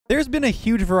There's been a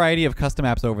huge variety of custom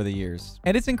apps over the years,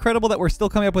 and it's incredible that we're still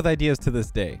coming up with ideas to this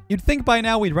day. You'd think by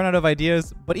now we'd run out of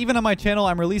ideas, but even on my channel,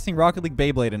 I'm releasing Rocket League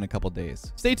Beyblade in a couple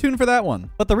days. Stay tuned for that one.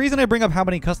 But the reason I bring up how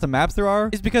many custom maps there are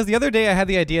is because the other day I had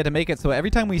the idea to make it so every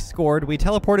time we scored, we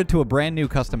teleported to a brand new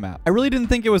custom map. I really didn't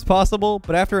think it was possible,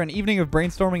 but after an evening of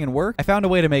brainstorming and work, I found a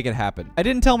way to make it happen. I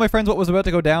didn't tell my friends what was about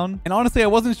to go down, and honestly, I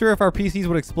wasn't sure if our PCs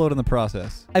would explode in the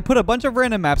process. I put a bunch of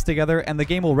random maps together, and the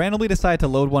game will randomly decide to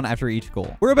load one after each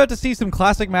goal. We're about to see some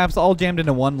classic maps all jammed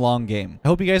into one long game. I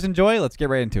hope you guys enjoy. Let's get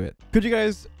right into it. Could you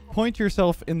guys point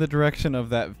yourself in the direction of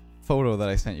that photo that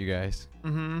I sent you guys?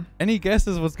 Any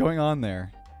guesses what's going on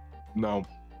there? No.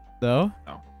 No?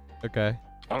 No. Okay.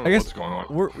 I don't know what's going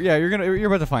on. You're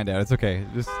about to find out. It's okay.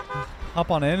 Just hop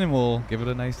on in and we'll give it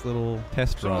a nice little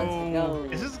test run. So,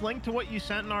 is this linked to what you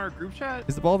sent in our group chat?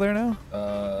 Is the ball there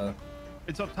now?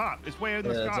 It's up top. It's way in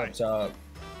the sky. It's up top.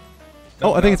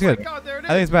 Oh, I think it's good. Oh God, there it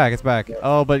is. I think it's back. It's back.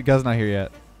 Oh, but Guz's not here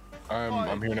yet.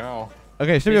 I'm here now.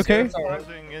 Okay, should we be okay?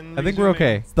 I think we're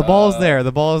okay. The ball is there.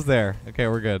 The ball is there. Okay,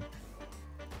 we're good.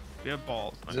 We have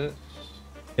balls. Is it?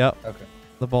 Yep. Okay.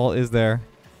 The ball is there.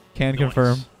 Can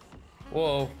confirm.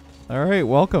 Whoa. All right,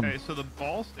 welcome. Okay, so the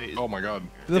ball stays. Oh my God.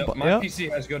 Yep, my PC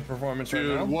has good performance right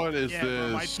now. Dude, what is yeah,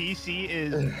 this? My PC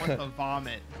is want to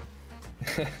vomit.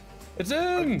 It's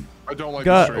in. I don't like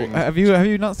the strings. Have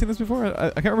you not seen this before? I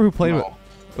can't remember who played it.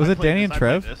 Was it Danny and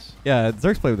Trev? Yeah,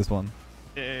 Zerx played with this one.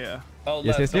 Yeah. Oh,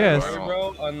 yes.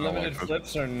 Bro, unlimited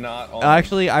flips are not on.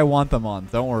 Actually, I want them on.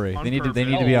 Don't worry. They need to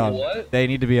be on. What? They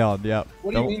need to be on. Yep.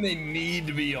 What do you mean they need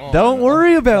to be on? Don't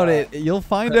worry about it. You'll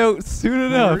find out soon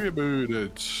enough.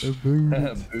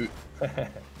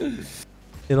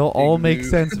 It'll all make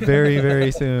sense very,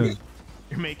 very soon.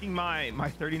 You're making my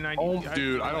 3090. Oh,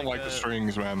 dude, I don't like the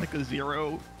strings, man. Like a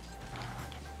zero.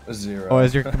 A zero. Oh,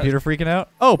 is your computer freaking out?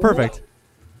 Oh, perfect.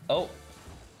 Oh.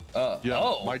 Yeah.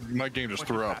 Oh. My game just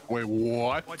threw up. Wait,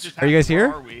 what? Are you guys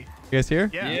here? You guys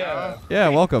here? Yeah. Yeah,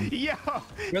 welcome. Yeah.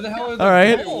 Where the hell are the All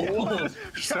right.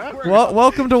 Well,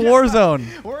 welcome to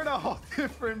Warzone. We're in a whole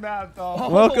different map, though.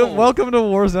 Welcome to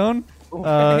Warzone.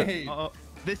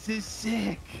 This is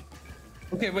sick.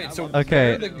 Okay, wait. So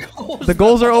okay, the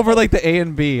goals are over like the A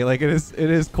and B. Like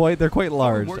they're quite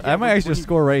large. I might actually just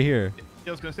score right here.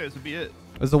 I was gonna say this would be it.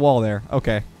 There's a wall there.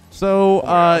 Okay. So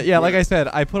yeah, like I said,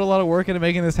 I put a lot of work into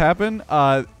making this happen.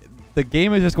 The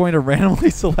game is just going to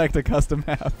randomly select a custom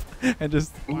map and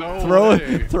just throw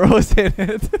us in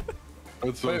it.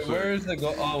 Wait, where is the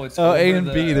goal? Oh, it's A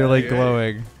and B. They're like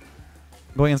glowing.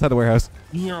 Going inside the warehouse.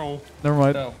 No. Never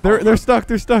mind. No. They're stuck.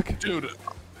 They're stuck. Dude,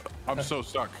 I'm so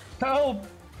stuck. Help!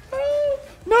 Help!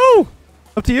 No!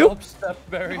 Up to you? Help,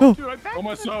 Stepberry. Oh. Dude, I backflipped. Oh,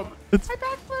 my sub. It's I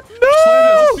backflipped.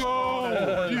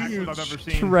 No! Dude, I've ever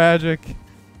seen. Tragic.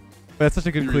 That's such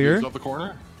a good clear. Up the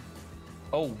corner?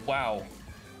 Oh, wow.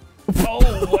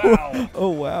 Oh, wow. Oh,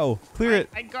 wow. Clear it.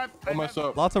 I got. Oh, my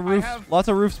sub. Lots of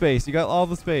roof space. You got all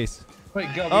the space.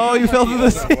 Wait, go. Oh, you fell through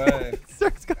the ceiling.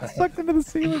 Zerx got sucked into the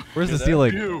ceiling. Where's the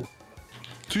ceiling?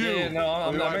 Yeah, no,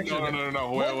 I'm not actually.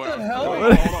 No. What Wait. the hell?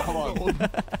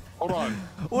 Hold on.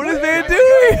 What is man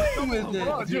doing? Hold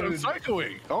on, dude, I'm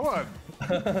psychoing. Hold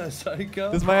on. Psycho?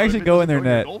 This might actually go in their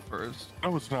net. No,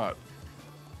 it's not.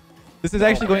 This is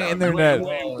actually going in their net.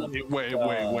 Wait.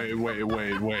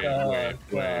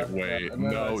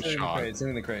 No shot. It's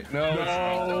in the crate.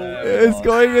 No. It's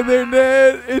going in their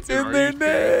net. It's in their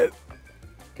net.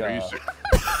 Are you sick?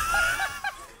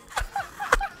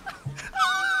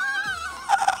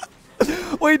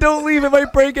 Wait, don't leave. It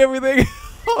might break everything.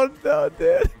 Oh, no,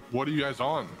 dude. What are you guys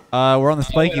on? We're on the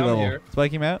spiky I'm level. here.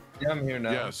 Spiky map? Yeah, I'm here now.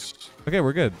 Yes. Okay,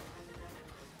 we're good.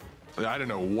 I don't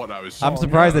know what I was. I'm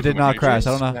surprised it did not crash.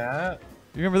 I don't know. Snap.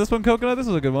 You remember this one, Coconut? This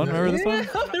was a good one. Remember this one?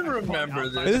 I remember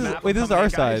this. Wait, this is our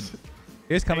side. You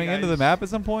guys coming into the map at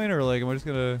some point, or like, am I just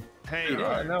gonna? Hey, Dude,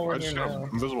 no, we're I just here got now. an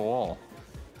invisible wall.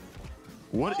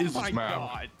 What is this map?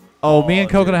 God. Oh, me and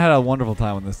Coconut had a wonderful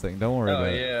time on this thing. Don't worry about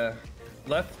it. Yeah.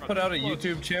 Leth put out a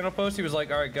YouTube channel post. He was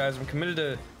like, all right, guys, I'm committed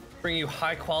to bring you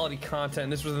high quality content.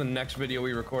 And this was the next video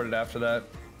we recorded after that.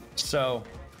 So.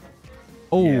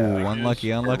 Oh, yeah,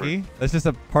 unlucky. That's just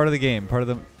a part of the game, part of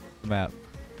the map.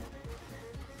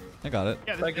 I got it.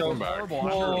 Yeah, this is horrible. I'm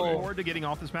looking forward to getting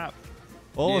off this map.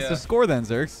 Well, let's just score then,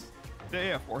 Zerx.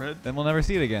 Yeah, forehead. Then we'll never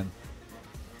see it again.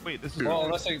 Wait, this is. Well,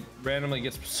 unless it randomly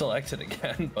gets selected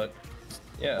again, but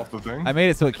yeah. Off the thing? I made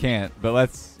it so it can't, but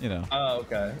let's, you know. Oh,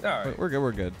 okay. All right. We're good.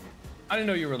 We're good. I didn't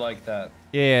know you were like that.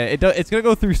 Yeah, it's gonna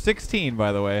go through 16,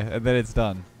 by the way, and then it's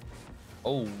done.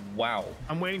 Oh, wow.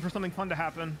 I'm waiting for something fun to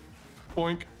happen.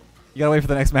 Boink. You gotta wait for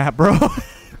the next map, bro.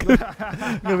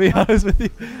 I'm gonna be honest with you.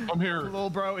 I'm here. Little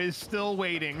bro is still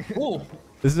waiting. Ooh.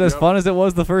 This is as fun as it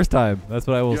was the first time. That's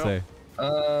what I will say.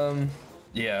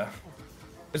 Yeah.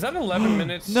 Is that 11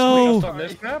 minutes No. just on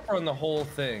this map or on the whole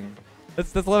thing?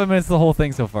 That's 11 minutes the whole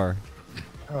thing so far.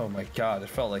 Oh my god, it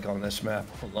felt like on this map.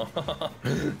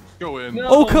 Go in. No.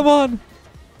 Oh, come on.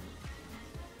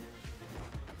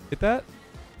 Hit that.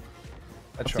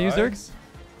 I Up to you, tried. Zergs.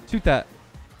 Shoot that.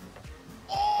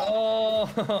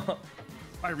 Oh.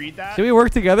 I read that. Should we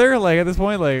work together, like at this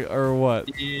point, like, or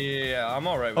what? Yeah, I'm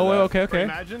alright with Oh, that. wait, okay, okay.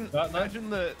 Imagine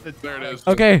the There it is.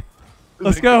 Okay,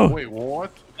 let's go. Wait,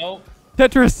 what? Oh,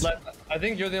 Tetris. I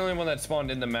think you're the only one that spawned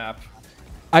in the map.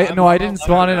 No, I didn't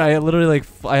spawn in. I'm I literally like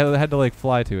I had to like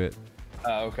fly to it.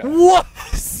 Oh, okay. What?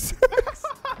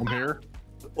 I'm here.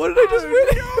 What did I just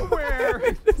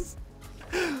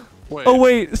win? Wait. Oh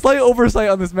wait, slight oversight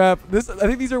on this map. I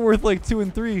think these are worth like 2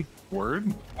 and 3.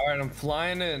 Word? Alright, I'm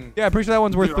flying in. Yeah, I'm pretty sure that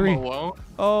one's worth Dude, 3. I'm alone.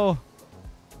 Oh,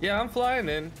 Yeah, I'm flying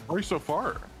in. Why are you so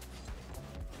far?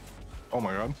 Oh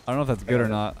my god. I don't know if that's good or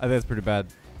not. I think it's pretty bad.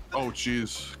 Oh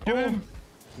jeez. Get in.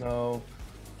 No.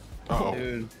 Uh-oh.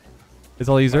 Dude. Is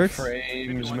all you My Zergs?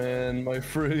 frames, man. My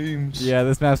frames. Yeah,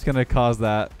 this map's gonna cause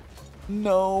that.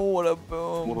 No, what a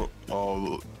boom. What a-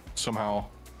 Oh, somehow.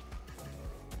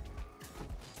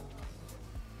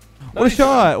 What a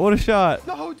shot! What a shot!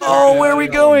 No, dude. Oh, where are we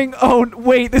going? Oh,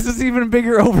 wait, this is even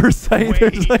bigger oversight. Wait.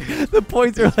 There's like the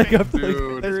points are like up to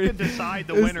Dude. like This 3. could decide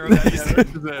the This- winner of that. this-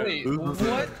 tournament. Wait, This is it.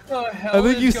 what the hell I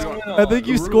think is you going on? I think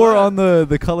you score on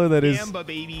the color that is Gamba,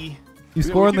 baby. you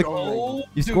score on the Oh,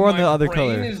 you dude, score on the my other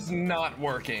brain color. is not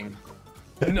working.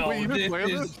 No, Wait, you didn't play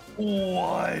this this? is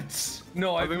what?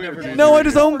 No, I've think we have never to done No, I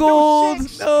this. just own gold.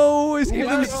 6. No, I gave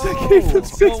them Let's 6. go. Gave them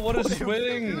 6 Oh, what a points. These are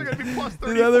swing! gonna be plus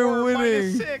Dude, now they're 34 winning.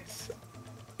 minus 6.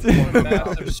 What a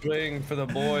massive swing for the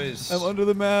boys. I'm under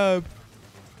the map.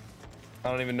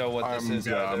 I don't even know what this is.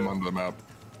 Yeah, either. I'm on the map.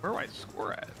 Where do I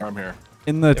score at? I'm here.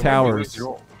 In the where's towers.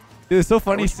 your- Dude, it's so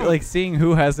funny which one? like seeing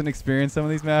who hasn't experienced some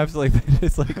of these maps. Like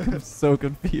it's like I'm so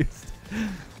confused.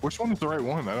 Which one is the right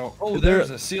one? I don't. Oh, They're- there's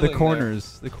a ceiling. The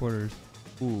corners. The corners.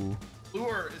 Ooh.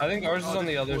 Lure. I think ours is on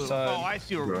the other blue. side. Oh, I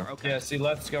see where we Yeah. are. Okay. Yeah, see,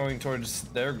 Left's going towards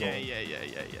their goal. Yeah.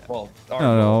 Well, our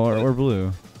No, goal, no, but- we're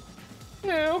blue.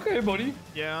 Yeah, okay, buddy.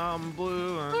 Yeah, I'm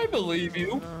blue. I believe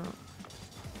you. I'm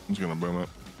just gonna boom it.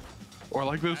 Oh, I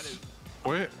like this.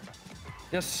 Wait.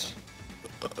 Yes.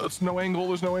 There's no angle.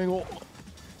 There's no angle.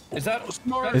 Is that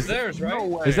Smart. that's theirs, right? No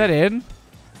way. Is that in?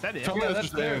 Is that it? Tell me Yeah, that's that's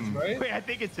just theirs, in. right? Wait, I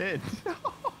think it's in.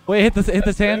 Wait, hit the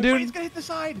sand, Wait, he's dude. gonna hit the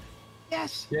side.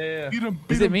 Yes. Yeah. Beat him.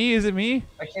 Is Beat it him. me? Is it me?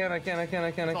 I can't.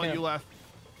 That's all you left.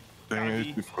 Dang it.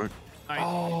 It's too quick. Nice.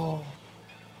 Oh.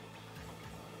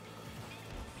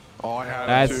 Oh, I had it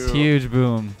That's too. huge,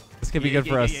 boom. This could be Yeah, good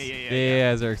for yeah, us.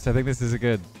 yeah, Zerx. I think this is a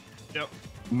good. Yep.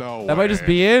 No That might just way.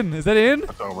 be in. Is that in?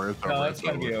 It's over. It's over. No, it's it's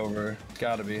gotta over. be over. It's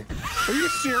gotta be. Are you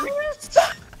serious?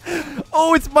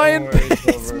 Oh, it's Mayan worry, it's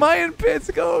Pits. over. Mayan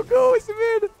Pits. Go, it's in.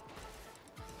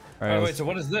 All right, Oh, wait, let's so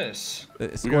what is this?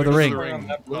 score the ring. On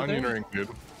that blue Onion thing? ring, dude.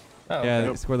 Oh, Yeah,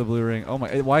 okay. score the blue ring. Oh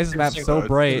my! Why is this map It's so like-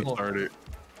 bright? Started.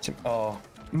 Oh.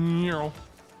 No.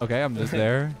 Okay, I'm just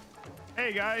there.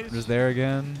 Hey guys. I'm just there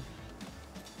again.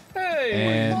 Hey,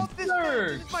 And- Oh, this map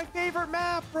Zerg. is my favorite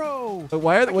map, bro. But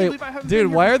why are I the can't wait, believe I haven't been dude?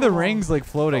 here Why for are so the long. rings like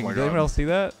floating? Oh my Did anyone God. else see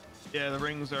that? Yeah, the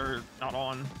rings are not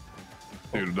on.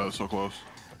 Dude, that was so close.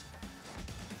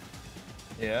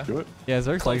 Yeah. Do it. Yeah,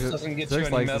 Zerx Close likes it. doesn't get you Zerx any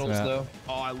likes this medals map. though.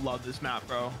 Oh, I love this map,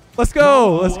 bro. Let's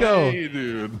go! Let's go! Hey,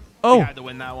 dude. We Oh, had to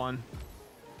win that one.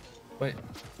 Wait.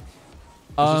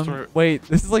 Is this right? wait.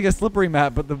 This is like a slippery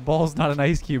map, but the ball's not an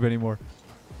ice cube anymore.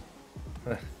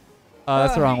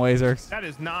 That's the wrong way, Zerx. That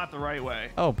is not the right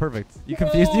way. Oh, perfect. You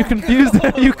confused. You confused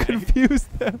them. You confused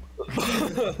them.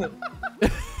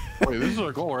 Wait, this is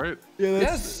our goal, right? Yeah.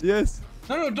 Yes. Yes.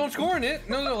 No, don't score in it.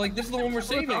 No, like this is the one we're It's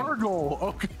saving. our goal.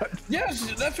 Okay.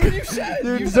 Yes, that's what you said.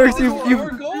 Dude, You Zerx, said our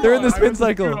you goal. they're in the I spin was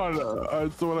cycle. good on,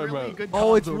 that's what I Really meant. good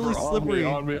Oh, it's comms really over. slippery.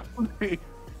 On me.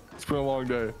 It's been a long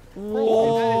day.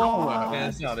 Whoa. Yeah,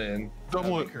 it's not in.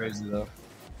 Double That'd it. be crazy though.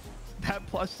 That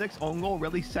 +6 own goal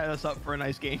really set us up for a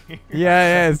nice game.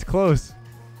 Yeah, it's close.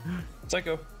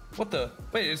 Psycho. What the?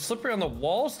 Wait, it's slippery on the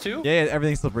walls too? Yeah,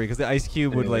 everything's slippery because the ice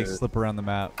cube would like Yeah. slip around the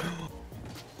map.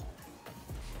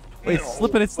 Wait, it's No.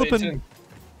 slipping. It's Wait, slipping. in.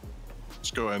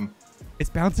 Let's go in. It's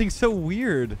bouncing so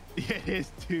weird. Yeah, it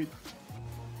is, dude.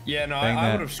 Yeah, no, Dang I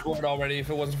that. would have scored already if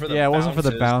it wasn't for the Yeah, it wasn't for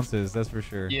the bounces. bounces. That's for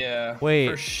sure. Yeah. Wait.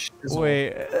 for shizzle.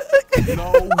 Wait.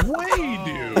 No way,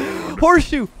 dude.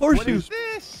 Horseshoe. What Horseshoe. is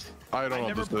this? I don't I know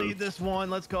never what this played is. this one.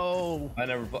 Let's go. I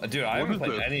never, dude. I What haven't is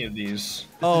played this? any of these. This is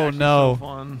Oh actually no. So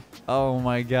fun. Oh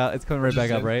my god. It's coming right back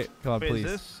up, right? Come on, Wait, please.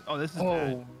 is this? Oh, this is Oh,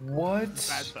 bad. what? Bad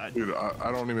side. Dude,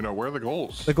 I don't even know where are the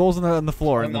goals. The goal's on the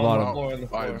floor, on the On the bottom. floor, on the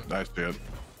floor. I see it.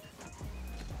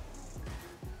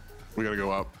 We gotta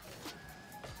go up.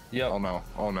 Yep. Oh no.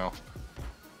 Oh no.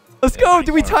 Let's go.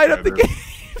 Did we tie up the game?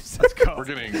 Let's go. We're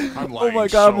getting. I'm Oh lagging my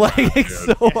god, I'm so lagging bad,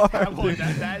 so dude. hard. Well, dude.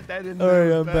 that didn't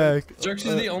Alright, I'm bad. back. Zerx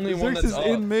is the only one Zerx that's is up.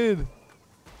 in mid.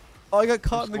 Oh, I got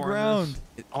caught in the scoring ground.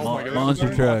 Oh my god. Monster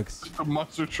that's trucks. The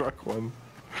monster truck one.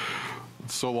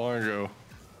 It's so long ago.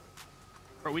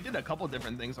 Bro, we did a couple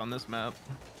different things on this map.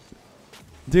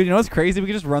 Dude, you know what's crazy? We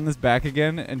could just run this back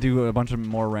again and do a bunch of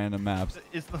more random maps.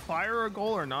 Is the fire a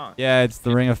goal or not? Yeah, it's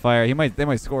the Ring of Fire. They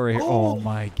might score right here. Oh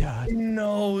my god.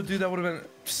 No, dude, that would have been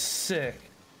sick.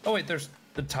 Oh wait,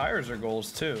 the tires are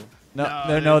goals too.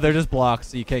 No, they're just blocks,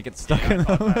 so you can't get stuck in I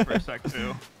thought them. that for a sec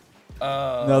too.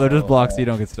 No, they're just blocks, so you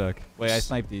don't get stuck. Wait, I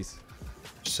sniped these.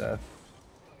 Seth.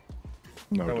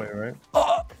 No. No way,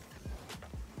 right?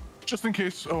 Just in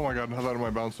case. Oh my god. How that am I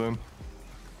bouncing?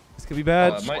 This could be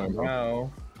bad. Might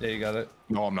now. Yeah, you got it.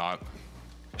 No, I'm not.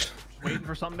 Waiting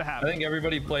for something to I happen. think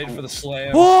everybody played for the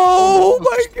slam. Whoa! Oh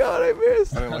my god, I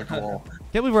missed. I didn't like the wall.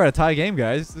 Can't believe we're at a tie game,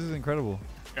 guys. This is incredible.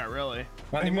 Yeah, really.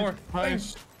 Not anymore.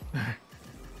 Nice.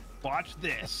 Watch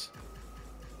this.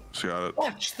 She got it.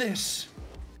 Watch this.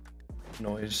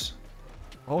 Noise.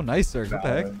 Oh, nice, Zerx. What the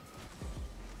heck?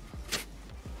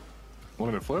 One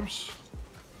of it flips.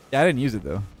 Yeah, I didn't use it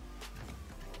though.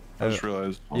 I just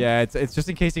realized. Yeah, it's just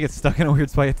in case you get stuck in a weird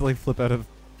spot, you have to like flip out of,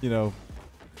 you know,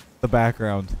 the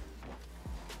background.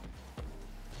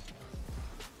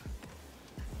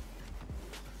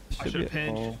 I should have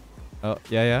pinched. Oh,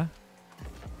 yeah.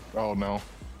 Oh no.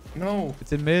 No.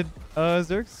 It's in mid,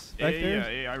 Zerx. Yeah, Back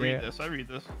there? yeah. I read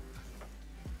this.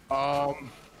 I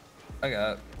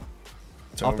got.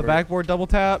 It's Off the over. backboard, double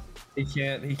tap. He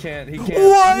can't. What?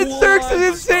 What? Zerx is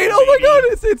insane. Oh my god,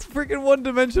 it's freaking one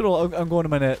dimensional. I'm going to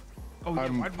my net. Oh, yeah,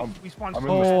 I'm- why'd we spawn I'm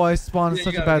so in the- Oh, I spawned Yeah,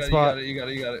 such you a got bad it, spot. You got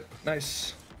it.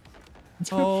 Nice.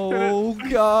 Oh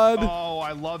god. Oh,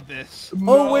 I love this.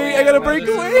 Oh wait, I gotta no, break this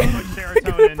is away. so much I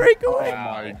gotta serotonin. break Oh away.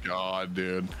 my god,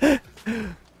 dude.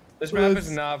 This map Let's-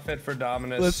 is not fit for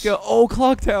Dominus. Let's go. Oh,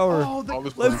 clock tower. Oh, Oh,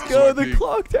 this Let's is go. my The peak.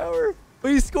 clock tower.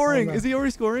 Wait, he's scoring. no. Is he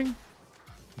already scoring?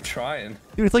 I'm trying.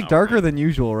 Dude, it's like Oh, darker man. than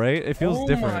usual, right? It feels Oh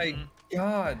different. my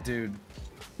god, dude.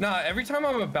 Nah, every time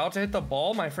I'm about to hit the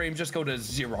ball, my frames just go to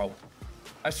 0.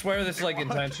 I swear this is like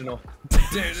intentional. Dude,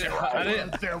 I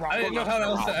didn't know how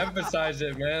else to emphasize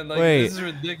it, man. Like, Wait. this is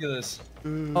ridiculous.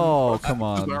 Oh, come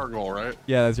This is on. our goal, right?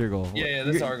 Yeah, that's your goal. Yeah,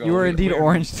 that's our goal. You are indeed We're-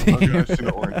 orange Okay, team. I see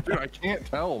the orange. Dude, I can't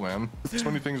tell, man. So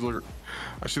many things look.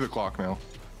 I see the clock now.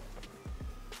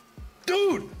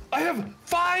 Dude, I have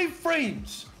 5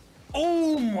 frames.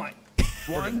 Oh my.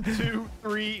 1, 2,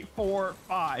 3, 4,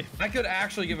 5. I could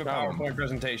actually give a PowerPoint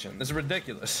presentation. This is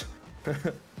ridiculous.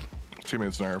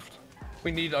 Teammates nerfed. We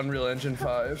need Unreal Engine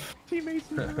 5. Teammates.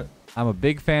 I'm a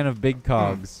big fan of big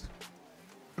cogs.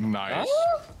 Nice.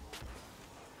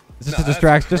 It's just Nah, a that's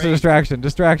distraction. Just a crazy.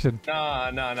 distraction.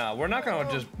 Nah. We're not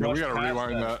gonna just. Yeah, rush we gotta past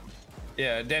rewind that.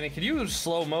 Yeah, Danny, could you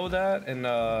slow mo that and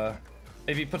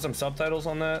maybe put some subtitles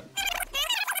on that?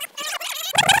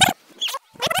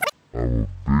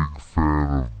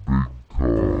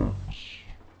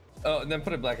 Oh, and then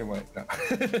put it black and white. No.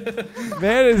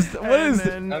 Man, what is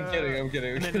Then, I'm kidding.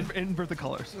 And then invert the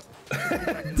colors.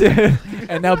 Dude.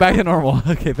 And now back to normal.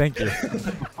 Okay, thank you.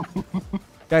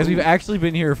 Guys, we've actually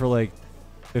been here for like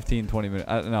 15, 20 minutes.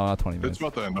 No, not 20 It's minutes.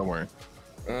 about to end, don't worry.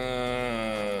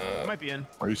 Might be in.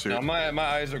 Are you No, serious? my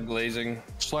eyes are glazing.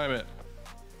 Slam it.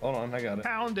 Hold on, I got it.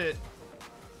 Pound it.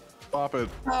 Pop it.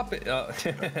 Pop it.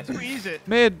 Squeeze it.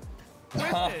 Mid. Twist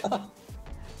it.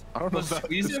 I don't know if that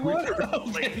Squeeze is it one?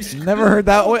 Okay. Never heard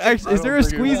that one. Actually, is I there a don't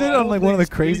think it squeeze is. it on like one of the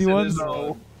crazy Squeeze it ones? is-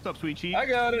 What's up, sweet cheek? I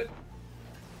got it.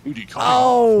 Uji,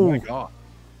 Oh! Oh my god.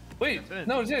 Wait, It's in.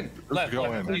 no, it's in. Left, go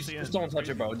in. please, It's in. just don't touch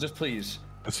it, bro. Just please.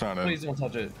 It's not Please it. don't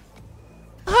touch it.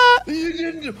 You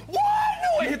didn't. What?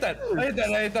 No, I hit that. I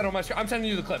hit that on my screen. I'm sending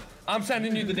you the clip. I'm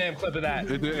sending you the damn clip of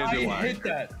that. It did I lag. hit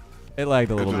that. It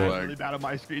lagged a little did bit. lag. Really bad on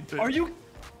my screen too. Are you?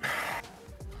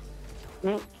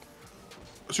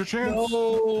 What's your chance?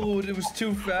 No, it was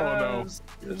too fast.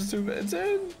 no. It was too fast. It's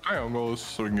in. I almost,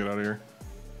 so we can get out of here.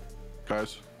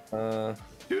 Guys,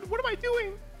 Dude, what am I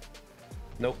doing?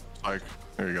 Nope. like,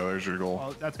 there you go. There's your goal.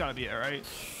 Well, that's gotta be it, right?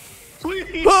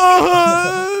 Please.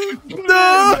 No!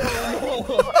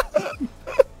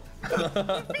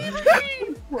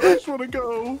 Where else wanna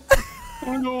go? I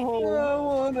wanna go home. I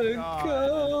wanna God.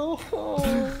 go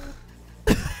home.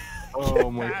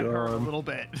 Oh my That hurt a god. little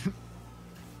bit.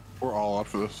 We're all out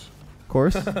for this. Of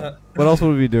course. What else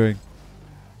would we be doing?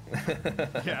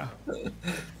 Yeah.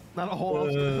 Not a whole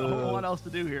lot else to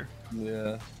do here.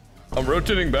 Yeah. I'm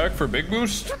rotating back for big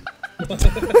boost. Say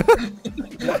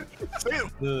it.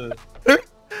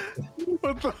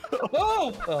 What the?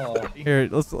 Oh. Here,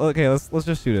 let's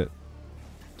just shoot it.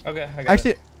 Okay. I got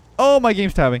Actually, it. oh, my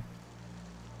game's tabbing.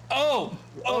 Oh,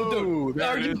 dude. there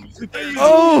Are it you? is.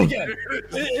 Oh! Again.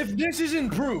 If this isn't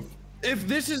proof, if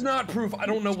this is not proof, I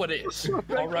don't know what is.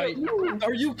 All right.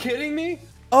 Are you kidding me?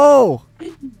 Oh!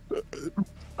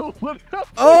 What happened?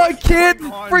 Oh, I can't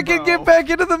going on, freaking bro? get back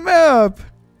into the map.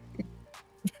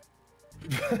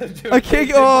 Dude, I can't.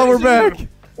 if Oh, we're this back. isn't-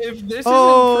 If this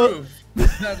Oh. isn't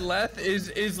proof that Leth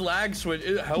is lag switch,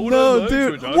 how would I No, lag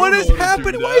dude. switch? I What don't is know how to do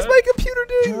happening? Why is that. my computer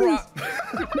doing this?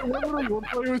 Drop. We're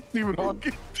playing with Stephen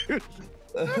Hawking, dude.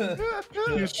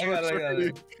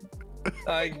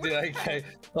 I got it. Okay.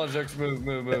 Oh, Zerks, move.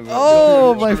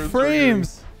 Oh, Go, my go, go,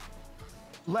 frames.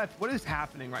 Leth, what is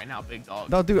happening right now, big dog?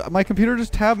 No, dude, my computer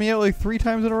just tabbed me out like 3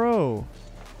 times in a row.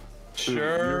 Dude,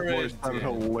 Sure. Your voice it sounded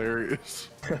did. hilarious.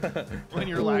 When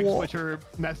your lag switcher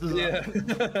messes Yeah.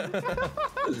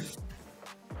 up.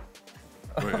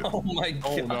 Wait. Oh my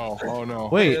Oh god. no. Oh no.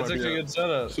 Wait. That's actually a good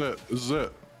setup. This is it. This is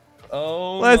it.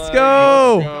 Oh. Let's my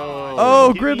go. Go.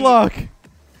 Oh, Give me- gridlock.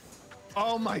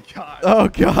 Oh my god. Oh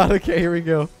god. Okay, here we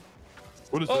go.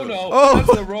 What is Oh this? no. Oh.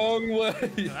 That's the wrong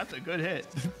way. That's a good hit.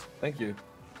 Thank you.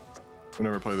 I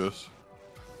never play this.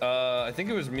 I think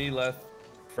it was me, Leth,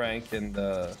 Frank, and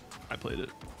I played it.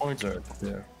 Point. Zerk.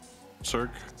 Yeah.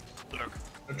 Cirque.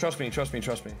 Trust me.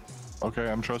 Okay,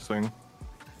 I'm trusting.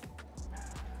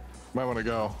 Might want to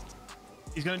go.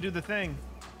 He's gonna do the thing.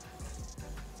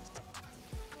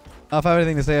 If I have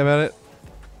anything to say about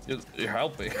it. You're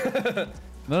helping.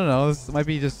 No. This might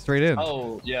be just straight in.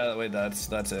 Oh yeah. Wait, that's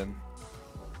in.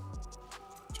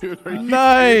 Dude, are you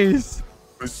Nice.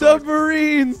 We suck.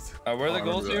 Submarines. Where are the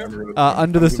goals here?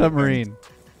 Under the submarine.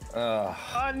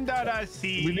 Under the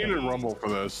sea. We need a rumble for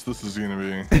this. This is gonna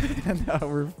be. No,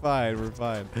 we're fine. We're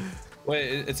fine.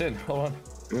 Wait, it's in. Hold on.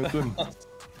 It's in.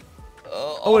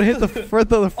 Oh, it hit the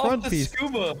front of the Off front the piece.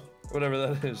 scuba, whatever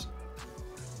that is.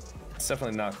 It's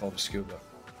definitely not called a scuba.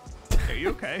 Are you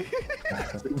okay?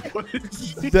 What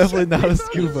is he Definitely not a saying?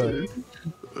 scuba.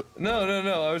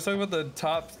 No. I was talking about the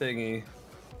top thingy.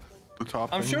 The top.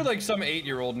 I'm thing? sure like some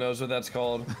 8-year-old knows what that's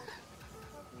called.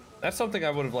 That's something I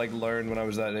would have like learned when I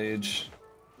was that age.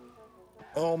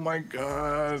 Oh my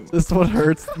god. This one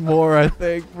hurts more, I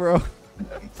think, bro.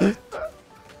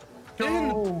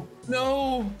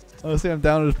 No. Honestly, I'm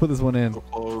down to just put this one in. So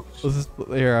close. Let's just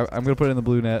here. I'm gonna put it in the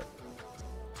blue net.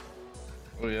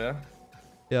 Oh yeah.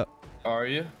 Yep. Are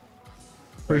you?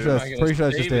 Pretty sure Am that's I gonna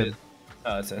just save in. it?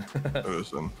 Oh, it's in. It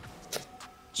is in.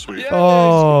 Sweet. Yeah.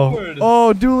 Oh, scored.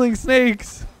 oh, dueling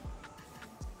snakes.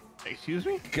 Excuse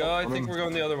me? Go. I think we're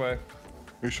going the other way.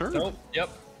 You sure? Nope. Yep.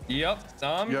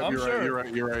 I'm Yep, you're sure.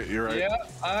 right. You're right. You're right.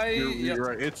 Yeah. You're Yep.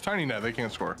 right. It's tiny net. They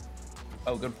can't score.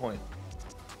 Oh, good point.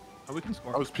 Oh, we can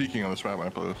score. I was peeking on this map when I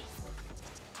played this.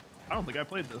 I don't think I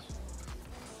played this.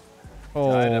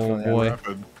 Oh I definitely have boy.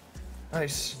 Rapid.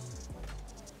 Nice.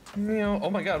 Meow. Oh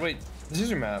my god, wait. This is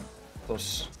your map.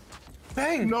 Close.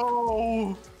 Bang!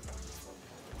 No.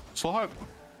 Slot.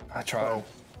 I tried. Oh.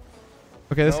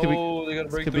 Okay, this No, they gotta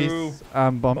break could be through.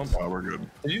 bumped. Oh, we're good.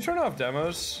 Did you turn off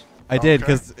demos? I did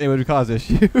Okay. because it would cause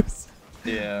issues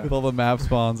Yeah. with all the map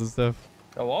spawns and stuff.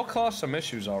 Oh, I'll cause some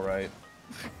issues, alright.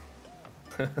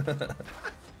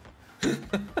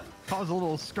 Cause a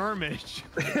little skirmish.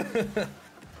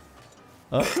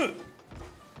 Oh,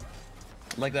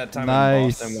 Like that time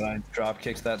Nice. in Boston when I drop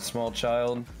kicked that small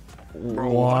child.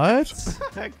 what?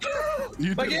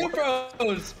 You My did game what?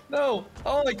 froze! No!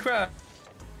 Oh my crap!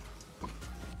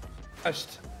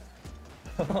 Crashed.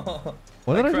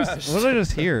 What did I crashed. just? What did I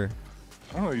just hear?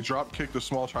 I don't know. You drop kicked a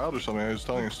small child or something. I was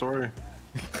telling a story.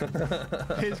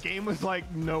 His game was like,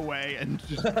 no way, and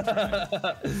just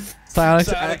Silence. Silence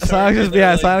Silence just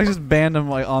like- Silence just banned him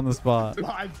like on the spot.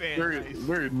 live ban. Very, Nice.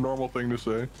 very normal thing to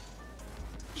say.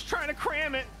 Just trying to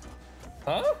cram it.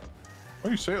 Huh? Why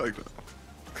do you say it like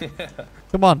that?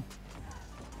 Come on.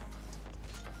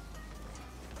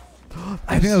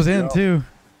 I think that was in Yeah. too.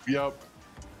 Yep.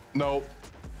 Nope.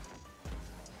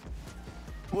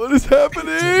 What is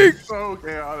happening? So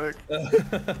chaotic.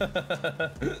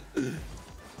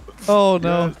 Oh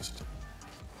no! Yes.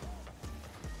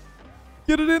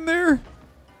 Get it in there!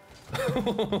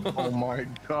 Oh my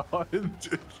god.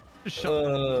 Just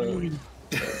shove it.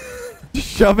 Just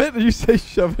shove it? Did you say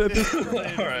shove it?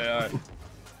 Alright.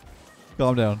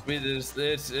 Calm down. I mean, it's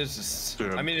just.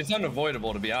 Dude. I mean, it's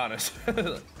unavoidable to be honest.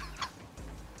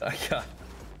 I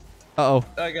Uh-oh.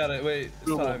 got it. Wait, it's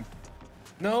Doable. time.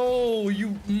 No,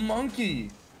 you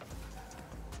monkey.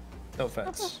 No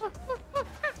offense.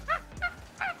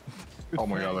 Oh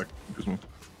my god. That confused me.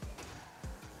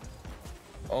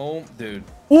 Oh, dude.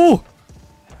 Ooh!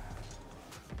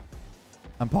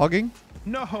 I'm pogging.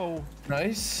 No.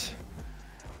 Nice.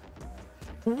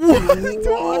 What?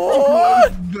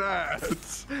 That.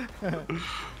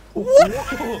 What?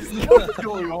 What's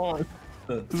going on?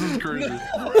 This is crazy.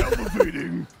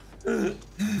 Elevating.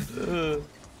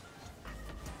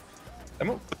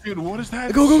 Dude, what is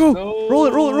that? Go, go, go. No. Roll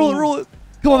it, roll it, roll it, roll it.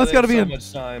 Come on, that's got to be in. so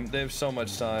much time. They have so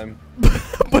much time.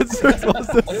 But Sir's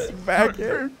supposed to smack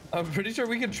it. I'm pretty sure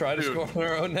we could try to score on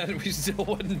our own net and we still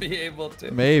wouldn't be able to.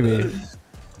 Maybe.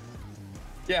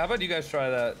 Yeah, how about you guys try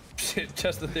that?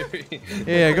 Test the theory.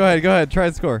 Yeah, go ahead, go ahead. Try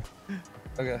and score.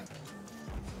 Okay.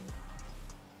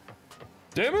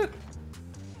 Damn it!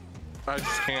 I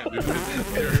just can't, dude.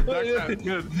 That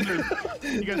good.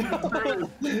 You guys are barely.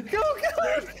 Go, go!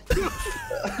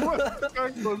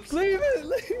 Leave it,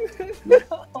 leave it. No.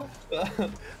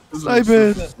 Snipe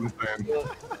it.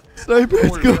 Snipe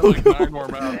it. Go, Like go. 9 more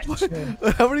maps.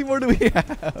 How many more do we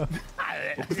have?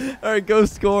 All right, go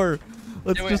score.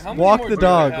 Let's Yeah, wait, just how many walk more the do I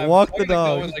dog. have? Walk I'm the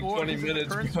gonna go dog. in like 20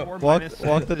 minutes. Current bro. score Walk minus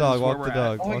the is dog. where Walk we're the at.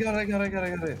 dog. Oh, I walk- got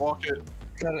it. Walk it.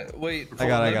 Got it. Wait. I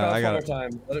got it. Let I got bounce it. one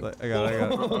more time. Let it- I got it.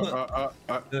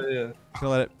 Yeah. Just gonna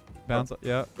let it bounce.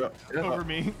 Yeah. Over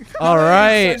me. All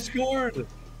I right. scored.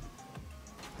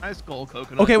 Nice goal,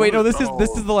 Coconut. Okay, wait. No, this is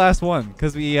the last one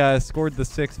because we scored the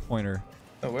 6-pointer.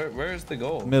 Oh, where's the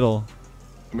goal? Middle.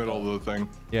 Middle of the thing.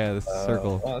 Yeah, this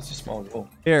circle. Oh, that's a small goal.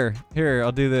 Here.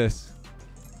 I'll do this.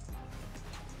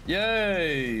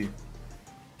 Yay!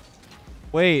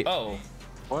 Wait. Oh.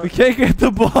 We can't get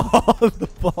the ball. The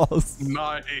ball's.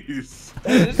 Nice.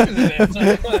 This is an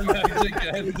anticlimactic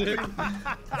ending.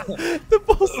 The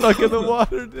ball's stuck in the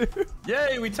water, dude.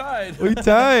 Yay, we tied. We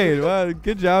tied. Wow,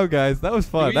 good job, guys. That was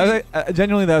fun.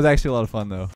 Genuinely, that was actually a lot of fun, though.